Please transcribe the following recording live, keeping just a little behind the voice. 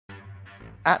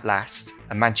At last,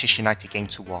 a Manchester United game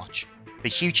to watch,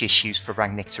 but huge issues for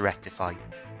Rangnick to rectify.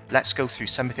 Let's go through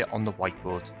some of it on the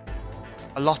whiteboard.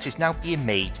 A lot is now being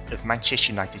made of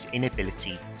Manchester United's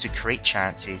inability to create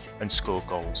chances and score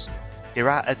goals.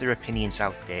 There are other opinions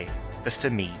out there, but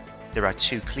for me, there are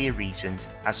two clear reasons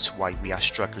as to why we are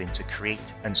struggling to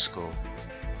create and score.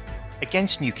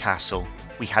 Against Newcastle,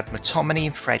 we had McTominay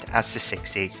and Fred as the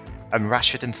 6s and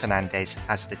Rashford and Fernandes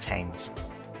as the 10s.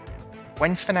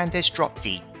 When Fernandes dropped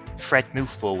deep, Fred moved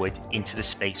forward into the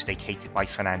space vacated by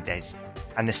Fernandes,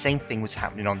 and the same thing was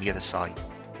happening on the other side.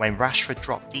 When Rashford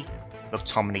dropped deep,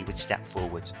 McTominay would step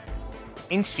forward.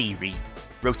 In theory,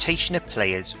 rotation of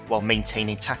players while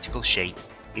maintaining tactical shape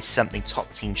is something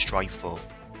top teams strive for,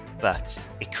 but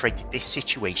it created this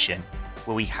situation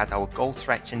where we had our goal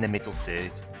threats in the middle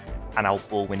third and our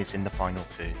ball winners in the final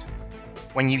third.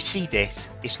 When you see this,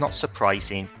 it's not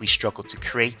surprising we struggle to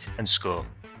create and score.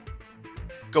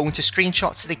 Going to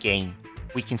screenshots of the game,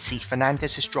 we can see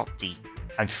Fernandes has dropped deep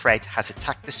and Fred has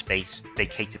attacked the space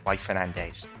vacated by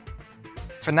Fernandes.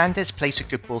 Fernandes plays a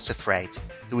good ball to Fred,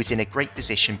 who is in a great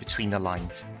position between the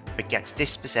lines, but gets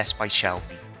dispossessed by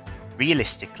Shelvey.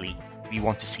 Realistically, we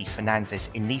want to see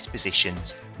Fernandes in these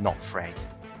positions, not Fred.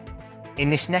 In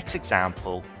this next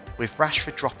example, with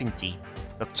Rashford dropping deep,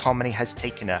 McTominay has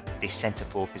taken up this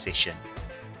centre-forward position.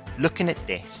 Looking at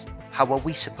this, how are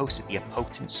we supposed to be a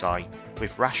potent side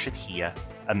with Rashford here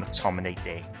and McTominay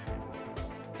there?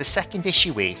 The second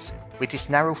issue is, with this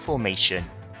narrow formation,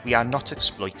 we are not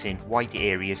exploiting wide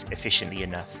areas efficiently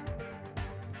enough.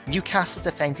 Newcastle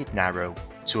defended narrow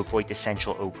to avoid the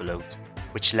central overload,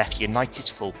 which left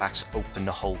United's fullbacks open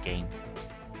the whole game.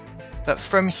 But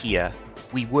from here,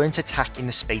 we weren't attacking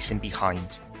the space in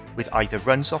behind, with either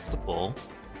runs off the ball,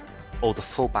 or the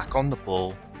fullback on the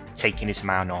ball taking his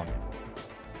man on.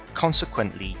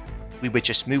 Consequently, we were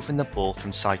just moving the ball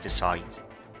from side to side,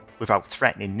 without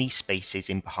threatening these spaces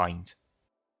in behind.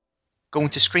 Going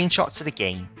to screenshots of the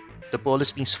game, the ball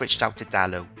has been switched out to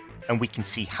Dalot, and we can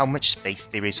see how much space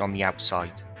there is on the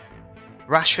outside.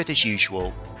 Rashford, as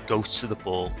usual, goes to the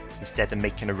ball instead of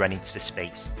making a run into the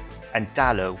space, and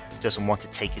Dalot doesn't want to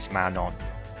take his man on.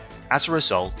 As a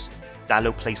result,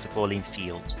 Dalot plays the ball in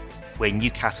field, where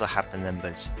Newcastle have the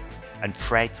numbers, and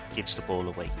Fred gives the ball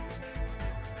away.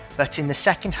 But in the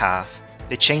second half,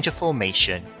 the change of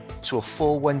formation to a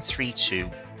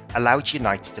 4-1-3-2 allowed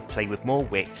United to play with more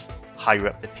width higher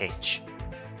up the pitch.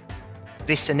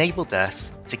 This enabled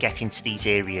us to get into these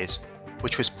areas,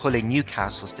 which was pulling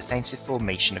Newcastle's defensive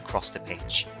formation across the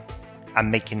pitch and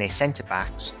making their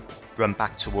centre-backs run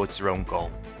back towards their own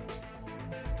goal.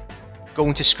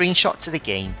 Going to screenshots of the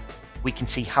game, we can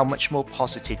see how much more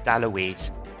positive Dalot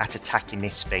is at attacking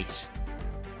this space.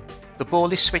 The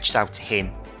ball is switched out to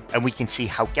him, and we can see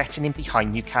how getting in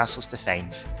behind Newcastle's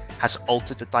defence has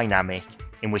altered the dynamic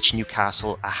in which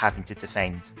Newcastle are having to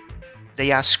defend.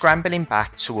 They are scrambling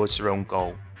back towards their own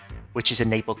goal, which has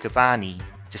enabled Cavani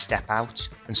to step out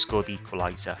and score the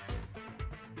equaliser.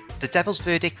 The Devils'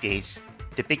 verdict is,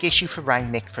 the big issue for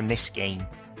Rangnick from this game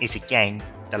is again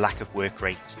the lack of work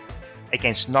rate.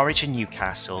 Against Norwich and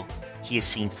Newcastle, he has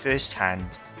seen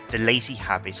firsthand the lazy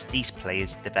habits these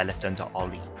players developed under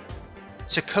Ollie.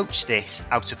 To coach this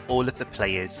out of all of the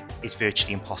players is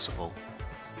virtually impossible.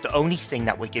 The only thing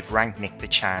that will give Rangnick the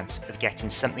chance of getting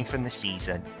something from the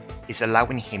season is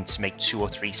allowing him to make 2 or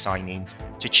 3 signings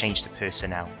to change the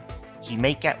personnel. He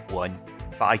may get 1,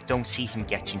 but I don't see him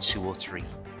getting 2 or 3.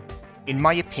 In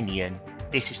my opinion,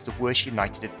 this is the worst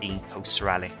United have been post Sir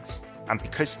Alex, and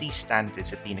because these standards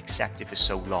have been accepted for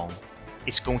so long,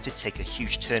 it's going to take a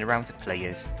huge turnaround of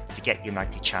players to get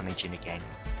United challenging again.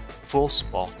 4th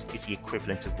spot is the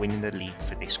equivalent of winning the league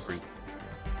for this group.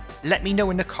 Let me know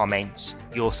in the comments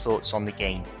your thoughts on the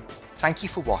game. Thank you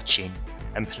for watching,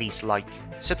 and please like,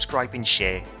 subscribe and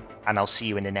share, and I'll see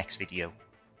you in the next video.